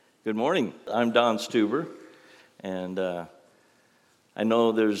Good morning. I'm Don Stuber, and I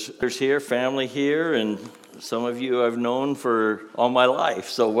know there's here, family here, and some of you I've known for all my life,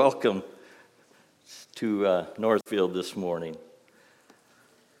 so welcome to Northfield this morning.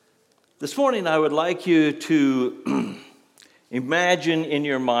 This morning I would like you to imagine in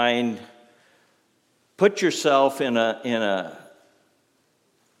your mind, put yourself in a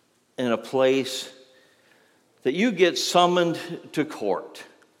place that you get summoned to court.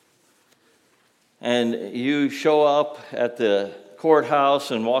 And you show up at the courthouse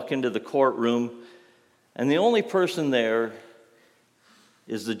and walk into the courtroom, and the only person there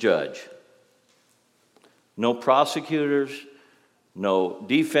is the judge. No prosecutors, no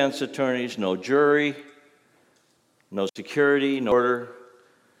defense attorneys, no jury, no security, no order,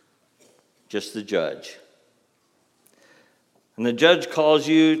 just the judge. And the judge calls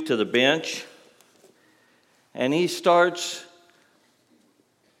you to the bench, and he starts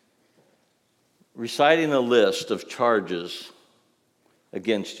reciting a list of charges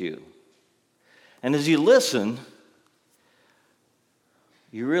against you. And as you listen,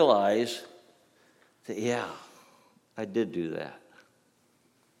 you realize that, yeah, I did do that.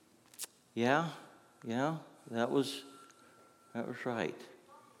 Yeah, that was right.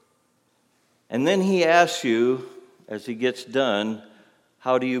 And then he asks you, as he gets done,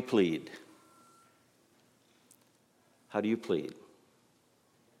 how do you plead? How do you plead?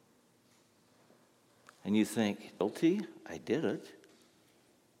 And you think, guilty? I did it.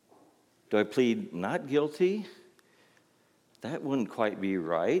 Do I plead not guilty? That wouldn't quite be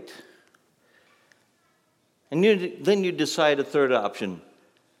right. And then you decide a third option.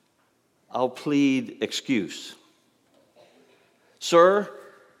 I'll plead excuse. Sir,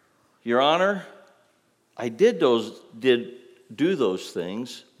 Your Honor, I did do those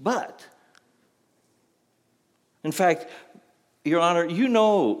things, but in fact, Your Honor, you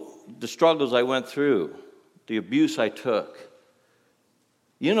know the struggles I went through, the abuse I took.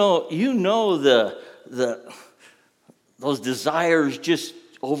 You know those desires just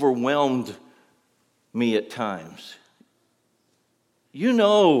overwhelmed me at times. You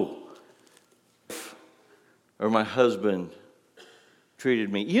know, or my husband treated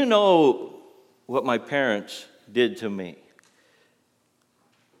me. You know what my parents did to me.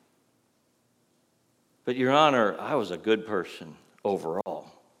 But Your Honor, I was a good person overall.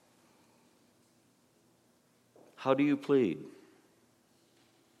 How do you plead?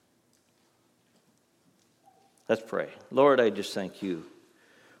 Let's pray. Lord, I just thank you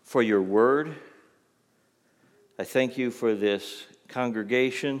for your word. I thank you for this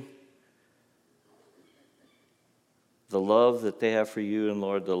congregation, the love that they have for you, and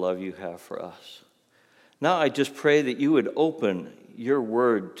Lord, the love you have for us. Now I just pray that you would open your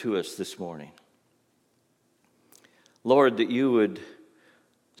word to us this morning. Lord, that you would,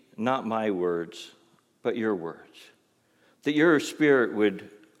 not my words, but your words, that your Spirit would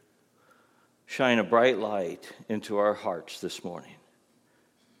shine a bright light into our hearts this morning.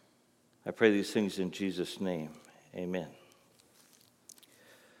 I pray these things in Jesus' name. Amen.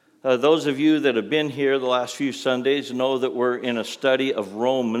 Those of you that have been here the last few Sundays know that we're in a study of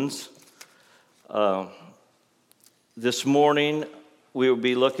Romans. This morning we will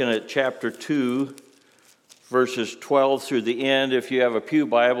be looking at chapter 2, verses 12 through the end. If you have a pew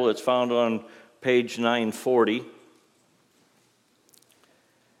Bible, it's found on page 940.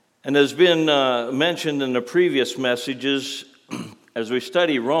 And as been mentioned in the previous messages, as we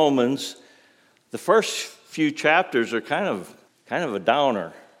study Romans, the first few chapters are kind of a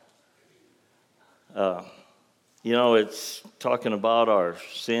downer. It's talking about our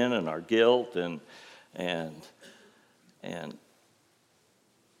sin and our guilt, and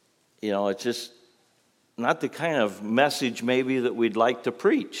it's just not the kind of message maybe that we'd like to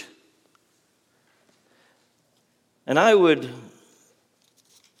preach. And I would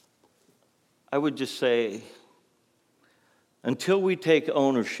just say, until we take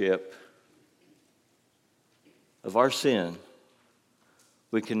ownership of our sin,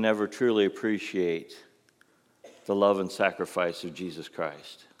 we can never truly appreciate the love and sacrifice of Jesus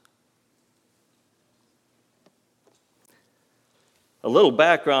Christ. A little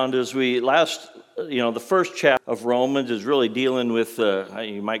background is the first chapter of Romans is really dealing with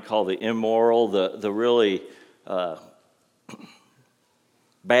you might call the immoral, the really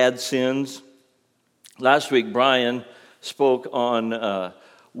bad sins. Last week, Brian spoke on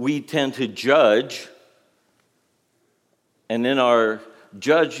we tend to judge, and in our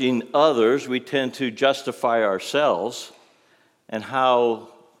judging others, we tend to justify ourselves and how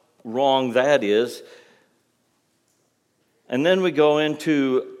wrong that is. And then we go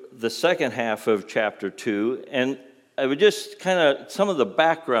into the second half of chapter 2, and I would just kind of some of the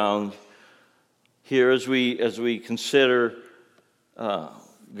background here as we consider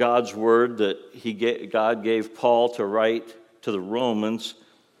God's word that God gave Paul to write to the Romans.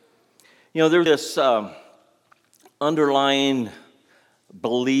 You know, there's this underlying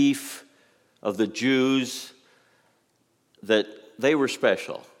belief of the Jews that they were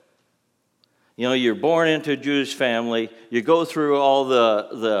special. You know, you're born into a Jewish family, you go through all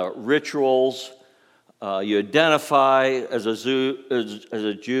the rituals, you identify as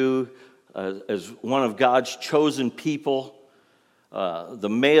a Jew, as one of God's chosen people. The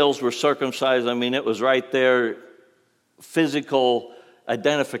males were circumcised. I mean, it was right there, physical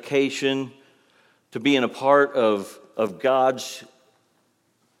identification to being a part of God's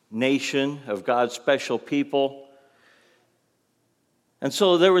nation, of God's special people. And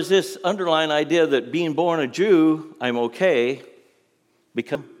so there was this underlying idea that being born a Jew, I'm okay,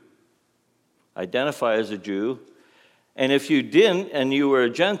 because I identify as a Jew. And if you didn't and you were a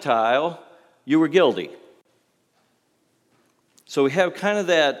Gentile, you were guilty. So we have kind of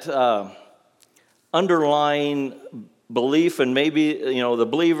that underlying belief, and maybe, you know, the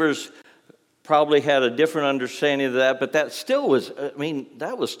believers probably had a different understanding of that, but that still was,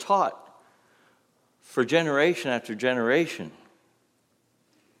 that was taught for generation after generation.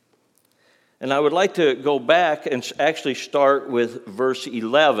 And I would like to go back and actually start with verse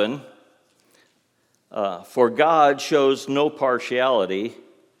 11. For God shows no partiality,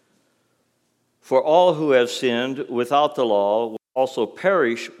 for all who have sinned without the law will also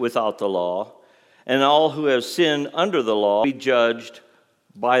perish without the law, and all who have sinned under the law will be judged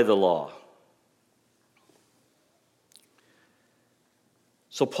by the law.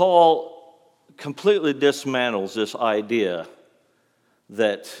 So Paul completely dismantles this idea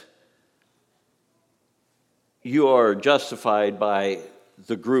that you are justified by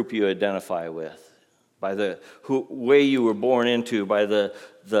the group you identify with, by the way you were born into, by the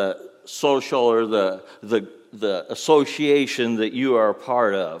social or the association that you are a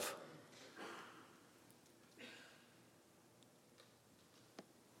part of.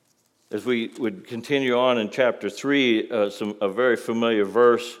 As we would continue on in chapter 3, a very familiar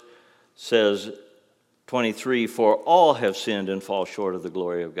verse says, 23, for all have sinned and fall short of the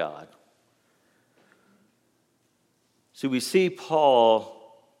glory of God. So we see Paul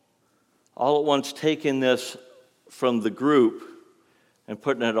all at once taking this from the group and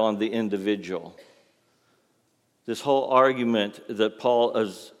putting it on the individual. This whole argument that Paul,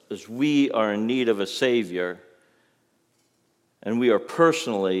 as we are in need of a Savior, and we are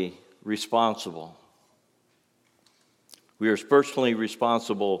personally responsible. We are personally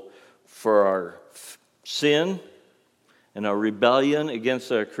responsible for our sin and our rebellion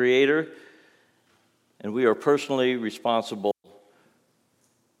against our Creator, and we are personally responsible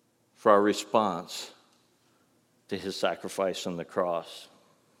for our response to His sacrifice on the cross.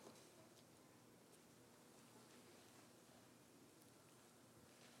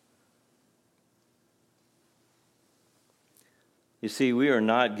 You see, we are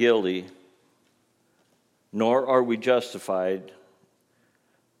not guilty, nor are we justified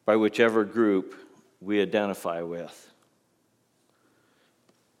by whichever group we identify with.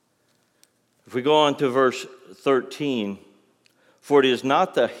 If we go on to verse 13, for it is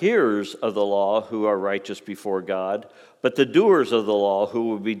not the hearers of the law who are righteous before God, but the doers of the law who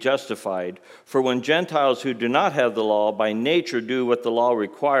will be justified. For when Gentiles who do not have the law by nature do what the law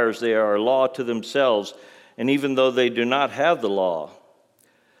requires, they are a law to themselves, and even though they do not have the law,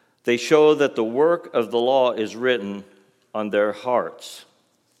 they show that the work of the law is written on their hearts,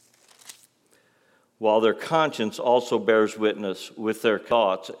 while their conscience also bears witness with their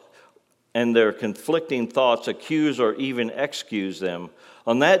thoughts, and their conflicting thoughts accuse or even excuse them.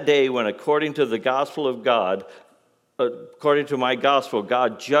 On that day when, according to the gospel of God, according to my gospel,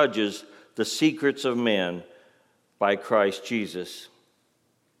 God judges the secrets of men by Christ Jesus.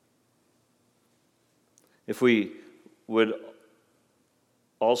 If we would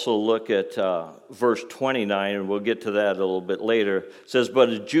also look at verse 29, and we'll get to that a little bit later. It says, but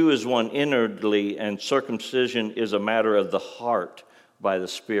a Jew is one inwardly, and circumcision is a matter of the heart by the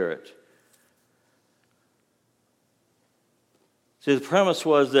Spirit. See, the premise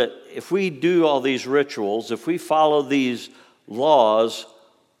was that if we do all these rituals, if we follow these laws,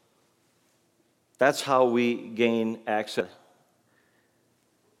 that's how we gain access.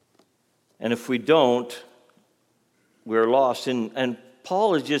 And if we don't, we're lost. And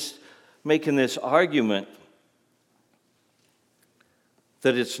Paul is just making this argument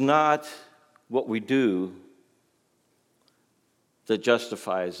that it's not what we do that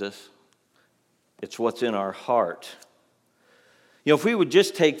justifies us. It's what's in our heart. You know, if we would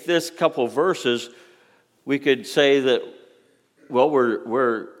just take this couple verses, we could say that, well,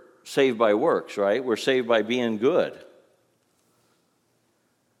 we're saved by works, right? We're saved by being good.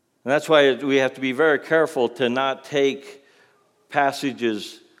 And that's why we have to be very careful to not take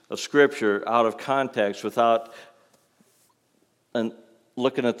passages of Scripture out of context without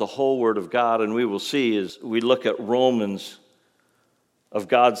looking at the whole Word of God. And we will see as we look at Romans of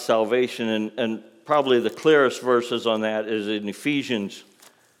God's salvation, and probably the clearest verses on that is in Ephesians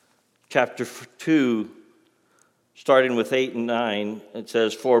chapter 2, starting with 8 and 9. It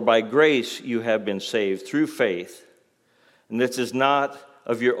says, "For by grace you have been saved through faith, and this is not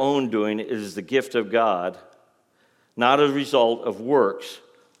of your own doing, it is the gift of God, not a result of works,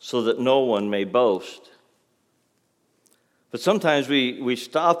 so that no one may boast." But sometimes we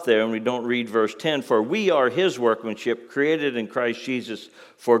stop there and we don't read verse 10. "For we are his workmanship, created in Christ Jesus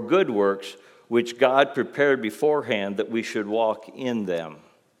for good works, which God prepared beforehand that we should walk in them."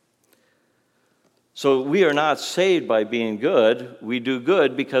 So we are not saved by being good. We do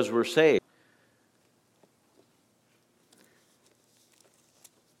good because we're saved.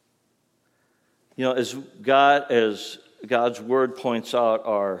 You know, as God's word points out,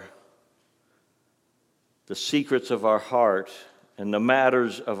 are the secrets of our heart and the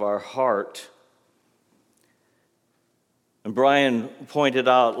matters of our heart. And Brian pointed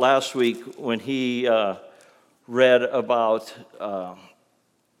out last week when he read about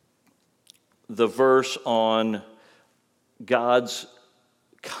the verse on God's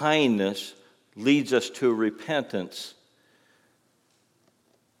kindness leads us to repentance.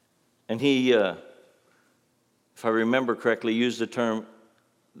 And he, if I remember correctly, used the term,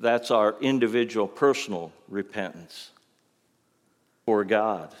 that's our individual personal repentance for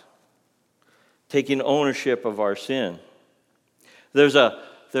God, taking ownership of our sin. There's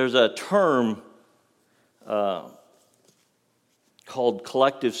a term called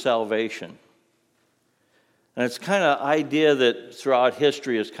collective salvation. And it's kind of idea that throughout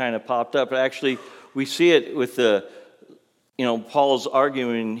history has kind of popped up. Actually, we see it with Paul's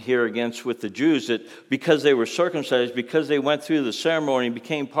arguing here with the Jews that because they were circumcised, because they went through the ceremony and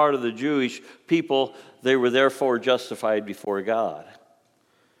became part of the Jewish people, they were therefore justified before God.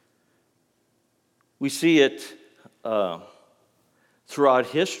 We see it throughout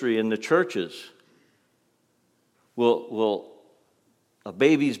history in the churches. A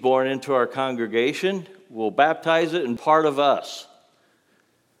baby's born into our congregation, we'll baptize it and part of us.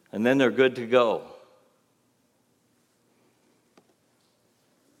 And then they're good to go.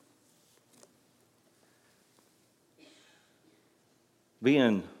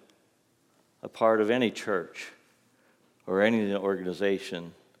 Being a part of any church or any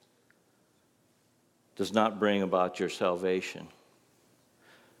organization does not bring about your salvation.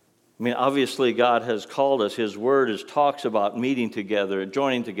 I mean, obviously, God has called us. His word talks about meeting together,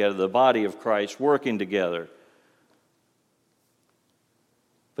 joining together, the body of Christ, working together.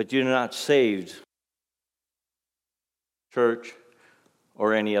 But you're not saved, church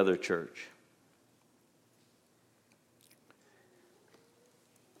or any other church.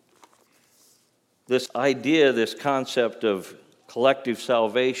 This idea, this concept of collective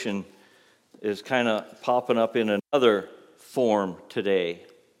salvation is kind of popping up in another form today.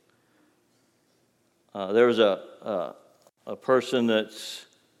 There was a person that's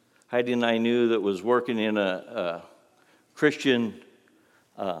Heidi and I knew that was working in a Christian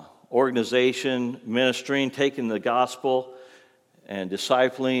organization, ministering, taking the gospel and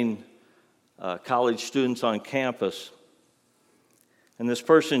discipling college students on campus. And this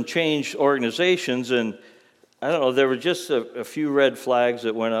person changed organizations, and I don't know, there were just a few red flags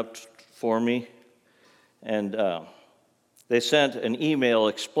that went up for me. And they sent an email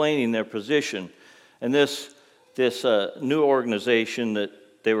explaining their position. And this new organization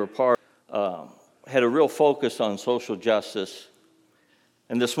that they were part of had a real focus on social justice.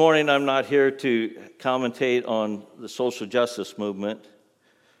 And this morning I'm not here to commentate on the social justice movement,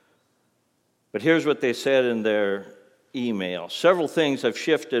 but here's what they said in their email. "Several things have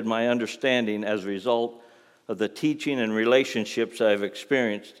shifted my understanding as a result of the teaching and relationships I've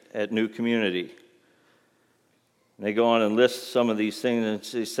experienced at New Community." And they go on and list some of these things, and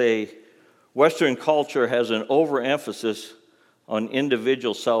they say, "Western culture has an overemphasis on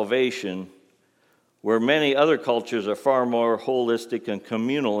individual salvation, where many other cultures are far more holistic and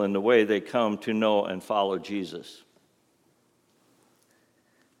communal in the way they come to know and follow Jesus."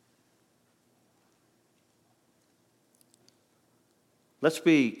 Let's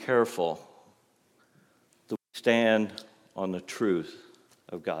be careful to stand on the truth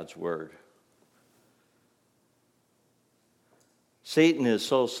of God's word. Satan is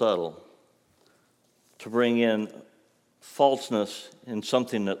so subtle to bring in falseness in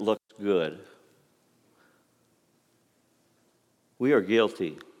something that looks good. We are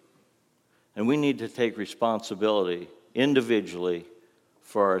guilty, and we need to take responsibility individually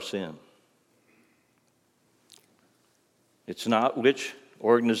for our sin. It's not which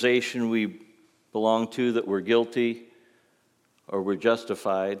organization we belong to that we're guilty or we're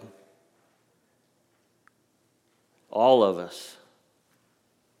justified. All of us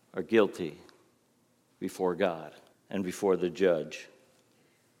are guilty before God and before the judge.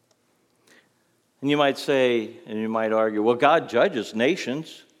 And you might say, and you might argue, well, God judges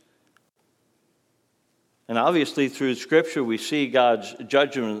nations. And obviously through Scripture we see God's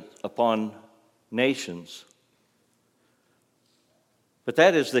judgment upon nations. But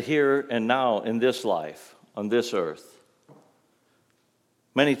that is the here and now in this life, on this earth.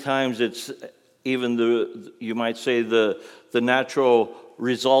 Many times it's even you might say the natural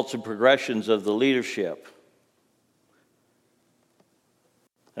results and progressions of the leadership.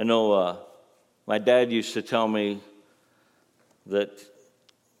 I know my dad used to tell me that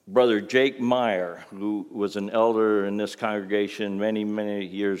Brother Jake Meyer, who was an elder in this congregation many, many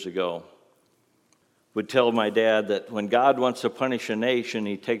years ago, would tell my dad that when God wants to punish a nation,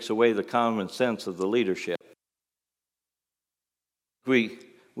 he takes away the common sense of the leadership. We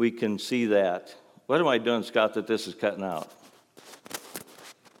can see that. What am I doing, Scott, that this is cutting out?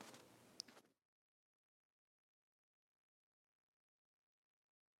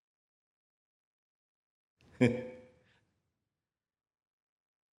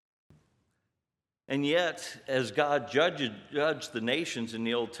 And yet, as God judged the nations in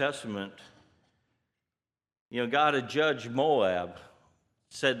the Old Testament, God had judged Moab,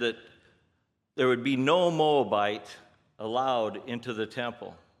 said that there would be no Moabite allowed into the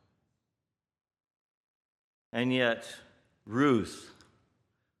temple. And yet, Ruth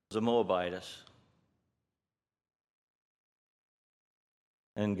was a Moabitess.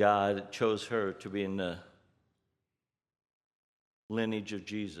 And God chose her to be in the lineage of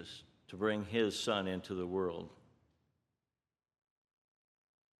Jesus, to bring his son into the world.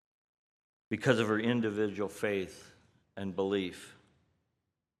 Because of her individual faith and belief.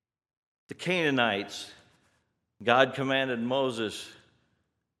 The Canaanites, God commanded Moses,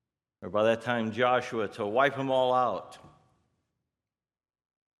 or by that time Joshua, to wipe them all out,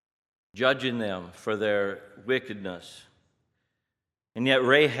 judging them for their wickedness. And yet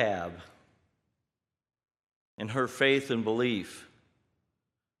Rahab, in her faith and belief,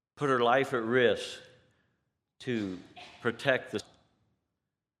 put her life at risk to protect the.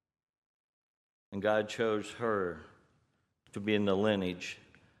 And God chose her to be in the lineage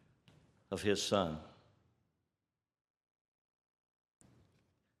of his son.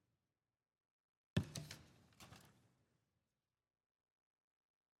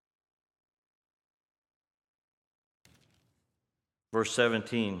 Verse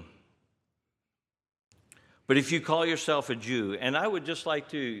 17. But if you call yourself a Jew, and I would just like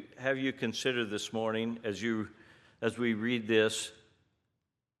to have you consider this morning as we read this,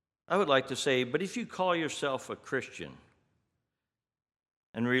 I would like to say, but if you call yourself a Christian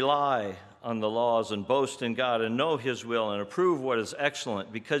and rely on the laws and boast in God and know his will and approve what is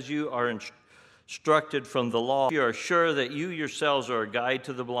excellent because you are instructed from the law, you are sure that you yourselves are a guide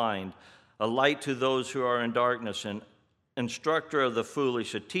to the blind, a light to those who are in darkness, an instructor of the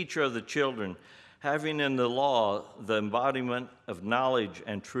foolish, a teacher of the children, having in the law the embodiment of knowledge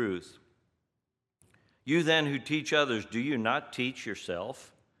and truth. You then who teach others, do you not teach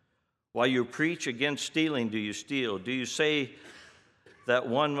yourself? While you preach against stealing, do you steal? Do you say that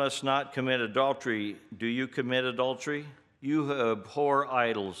one must not commit adultery? Do you commit adultery? You who abhor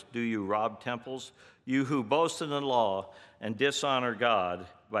idols, do you rob temples? You who boast in the law and dishonor God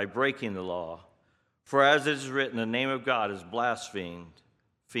by breaking the law. For as it is written, the name of God is blasphemed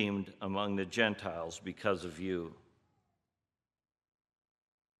among the Gentiles because of you.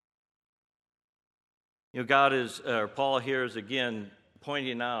 Paul here is again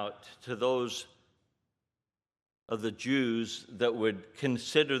pointing out to those of the Jews that would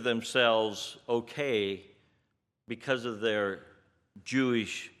consider themselves okay because of their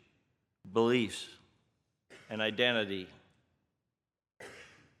Jewish beliefs and identity.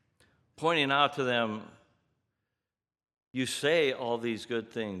 Pointing out to them, you say all these good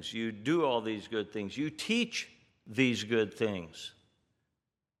things, you do all these good things, you teach these good things.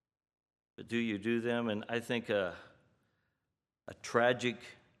 But do you do them? And I think a tragic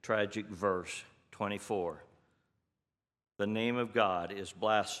verse, 24. The name of God is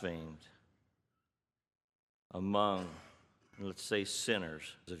blasphemed among, let's say, sinners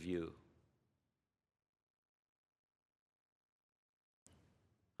of you.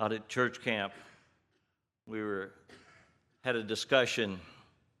 Out at church camp, we had a discussion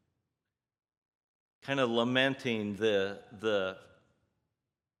kind of lamenting the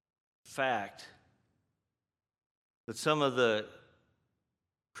fact that some of the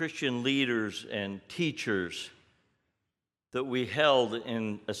Christian leaders and teachers that we held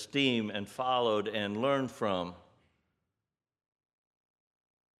in esteem and followed and learned from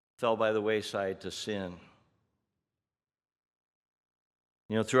fell by the wayside to sin.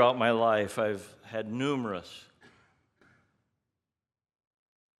 You know, throughout my life, I've had numerous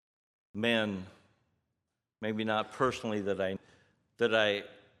men, maybe not personally, that I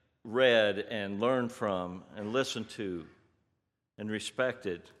read and learned from and listened to and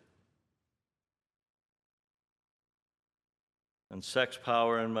respected. And sex,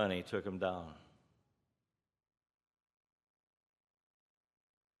 power, and money took them down.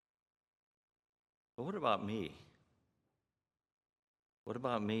 But what about me? What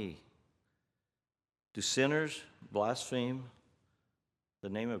about me? Do sinners blaspheme the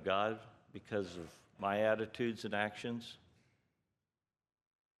name of God because of my attitudes and actions?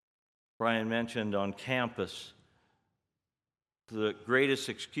 Brian mentioned on campus the greatest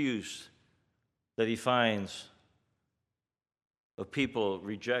excuse that he finds of people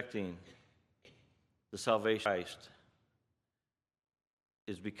rejecting the salvation of Christ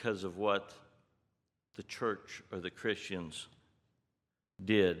is because of what the church or the Christians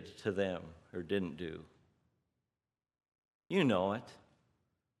did to them or didn't do. You know it.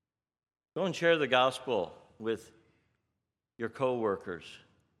 Go and share the gospel with your coworkers.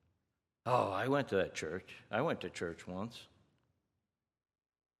 Oh, I went to that church. I went to church once.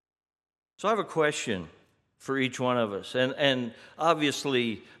 So I have a question for each one of us. And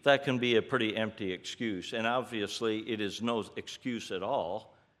obviously, that can be a pretty empty excuse. And obviously, it is no excuse at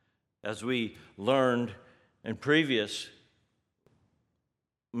all. As we learned in previous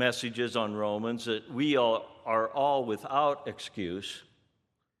messages on Romans, that we all are all without excuse.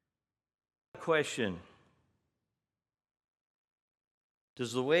 Question: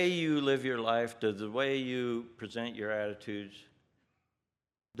 does the way you live your life, does the way you present your attitudes,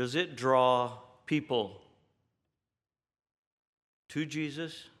 does it draw people to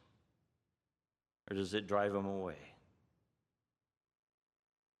Jesus, or does it drive them away?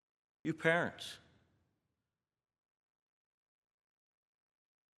 You parents,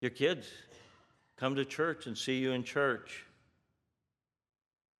 your kids come to church and see you in church.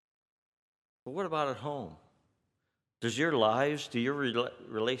 But what about at home? Does your lives, do your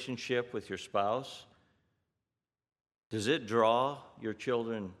relationship with your spouse, does it draw your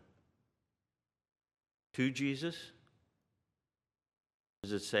children to Jesus?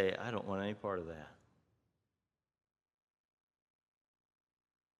 Does it say, I don't want any part of that?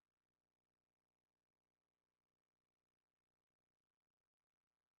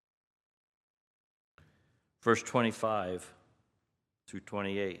 Verse 25 through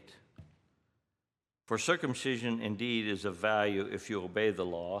 28. For circumcision indeed is of value if you obey the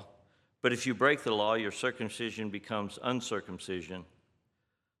law, but if you break the law, your circumcision becomes uncircumcision.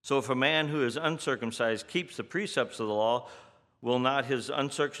 So if a man who is uncircumcised keeps the precepts of the law, will not his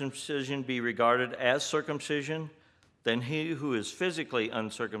uncircumcision be regarded as circumcision? Then he who is physically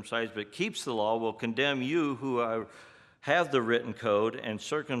uncircumcised but keeps the law will condemn you who have the written code and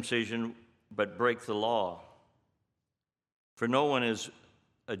circumcision but break the law. For no one is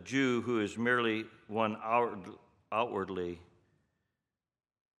a Jew who is merely one outwardly,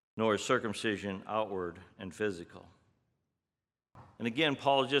 nor is circumcision outward and physical. And again,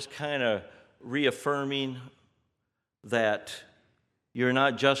 Paul is just kind of reaffirming that you're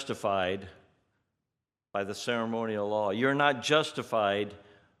not justified by the ceremonial law. You're not justified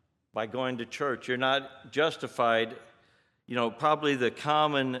by going to church. You're not justified, probably the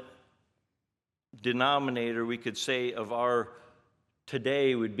common denominator we could say of our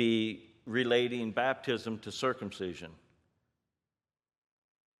today would be relating baptism to circumcision.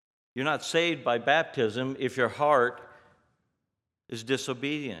 You're not saved by baptism if your heart is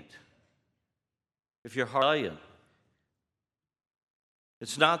disobedient, if your heart is rebellion.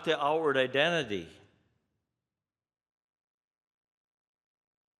 It's not the outward identity.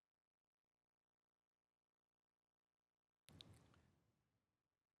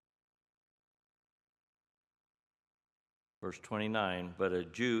 Verse 29, but a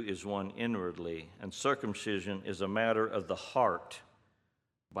Jew is one inwardly, and circumcision is a matter of the heart,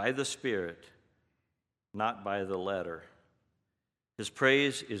 by the Spirit, not by the letter. His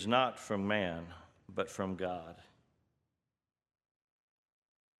praise is not from man, but from God.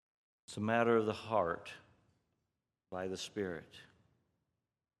 It's a matter of the heart, by the Spirit.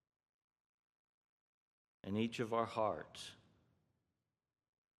 And each of our hearts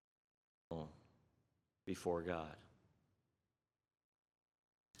before God.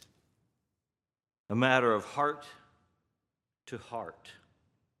 A matter of heart to heart.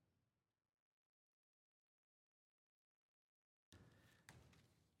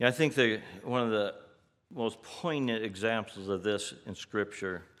 Yeah, I think one of the most poignant examples of this in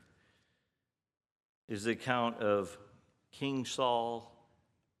Scripture is the account of King Saul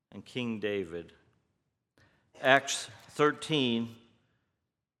and King David. Acts 13,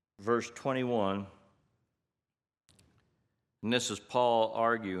 verse 21, and this is Paul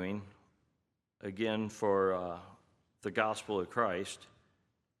arguing again for the gospel of Christ.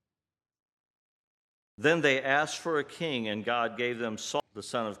 Then they asked for a king, and God gave them Saul, the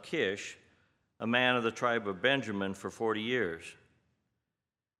son of Kish, a man of the tribe of Benjamin, for 40 years.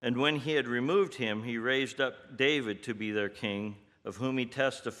 And when he had removed him, he raised up David to be their king, of whom he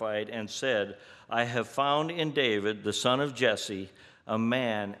testified and said, I have found in David, the son of Jesse, a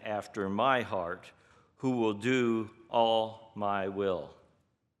man after my heart, who will do all my will.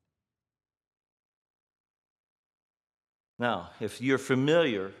 Now, if you're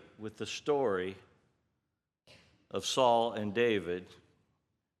familiar with the story of Saul and David,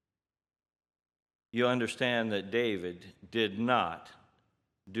 you understand that David did not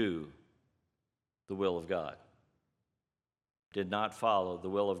do the will of God, did not follow the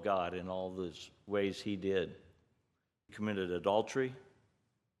will of God in all those ways he did. He committed adultery.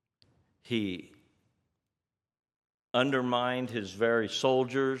 He undermined his very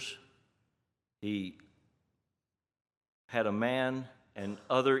soldiers. He had a man and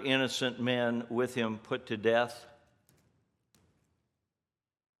other innocent men with him put to death.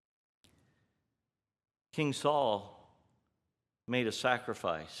 King Saul made a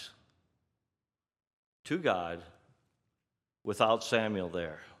sacrifice to God without Samuel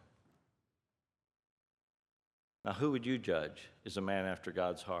there. Now, who would you judge is a man after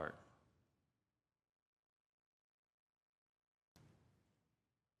God's heart?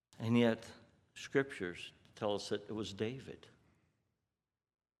 And yet, scriptures tell us that it was David.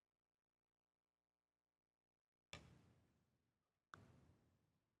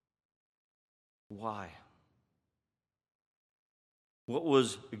 Why? What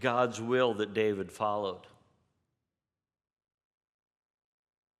was God's will that David followed?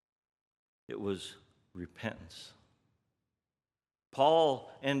 It was repentance.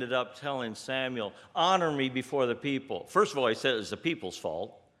 Paul ended up telling Samuel, honor me before the people. First of all, he said it was the people's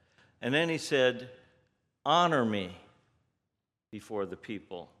fault. And then he said, honor me before the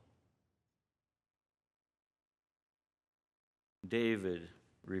people. David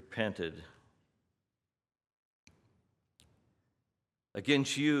repented.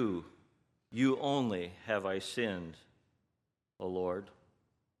 Against you, you only have I sinned, O Lord.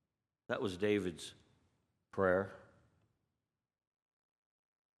 That was David's prayer.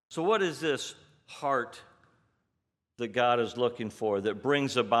 So what is this heart that God is looking for that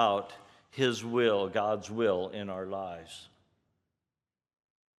brings about His will, God's will in our lives?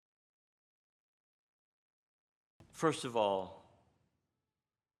 First of all,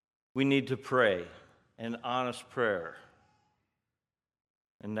 we need to pray an honest prayer.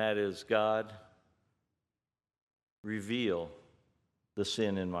 And that is, God, reveal the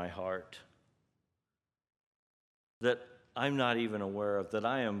sin in my heart that I'm not even aware of, that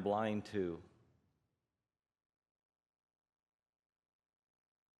I am blind to.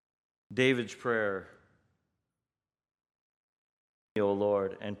 David's prayer, O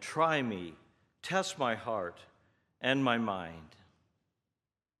Lord, and try me, test my heart and my mind.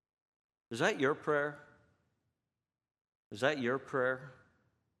 Is that your prayer? Is that your prayer?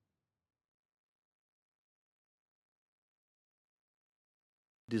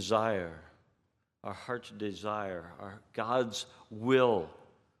 Desire, our heart's desire, our God's will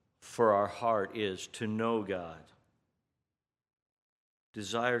for our heart is to know God.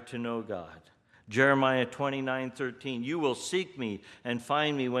 Desire to know God. Jeremiah 29:13, you will seek me and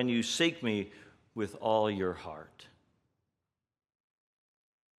find me when you seek me with all your heart.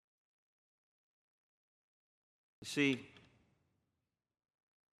 You see,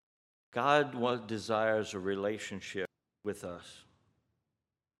 God desires a relationship with us.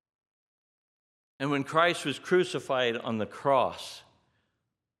 And when Christ was crucified on the cross,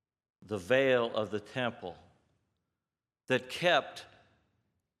 the veil of the temple that kept,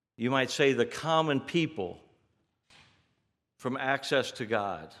 you might say, the common people from access to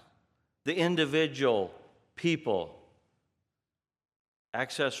God, the individual people,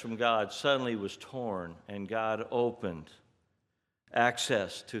 access from God suddenly was torn, and God opened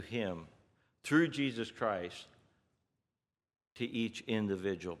access to Him through Jesus Christ to each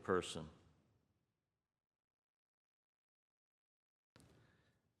individual person.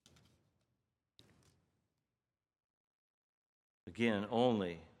 Again,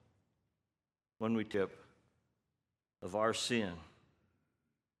 only when we tip of our sin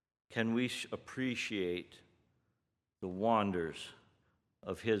can we appreciate the wonders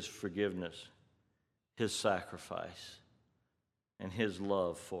of his forgiveness, his sacrifice, and his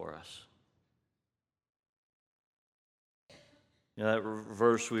love for us. You know, that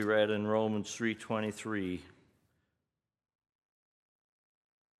verse we read in Romans 3:23,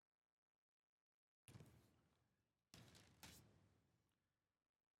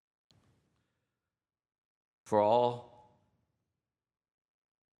 For all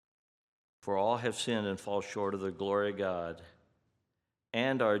have sinned and fall short of the glory of God,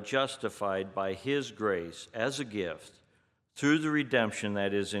 and are justified by his grace as a gift through the redemption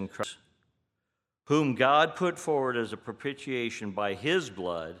that is in Christ, whom God put forward as a propitiation by his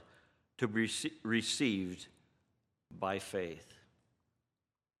blood to be received by faith.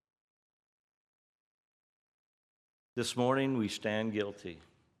 This morning we stand guilty.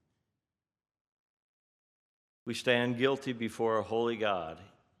 We stand guilty before a holy God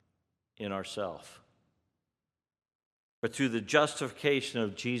in ourselves. But through the justification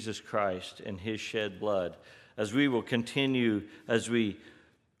of Jesus Christ and his shed blood, as we will continue, as we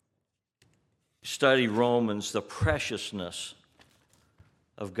study Romans, the preciousness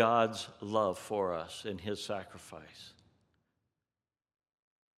of God's love for us and his sacrifice,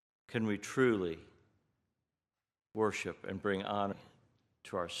 can we truly worship and bring honor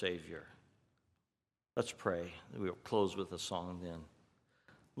to our Savior. Let's pray. We'll close with a song then.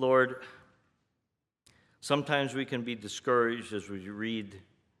 Lord, sometimes we can be discouraged as we read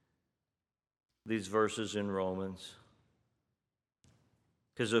these verses in Romans,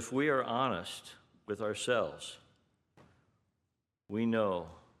 because if we are honest with ourselves, we know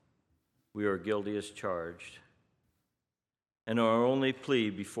we are guilty as charged, and our only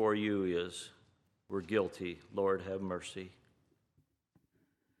plea before you is, we're guilty, Lord, have mercy.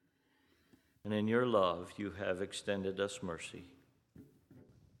 And in your love, you have extended us mercy.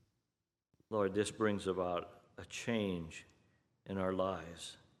 Lord, this brings about a change in our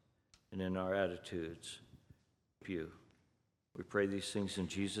lives and in our attitudes. We pray these things in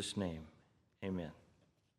Jesus' name. Amen.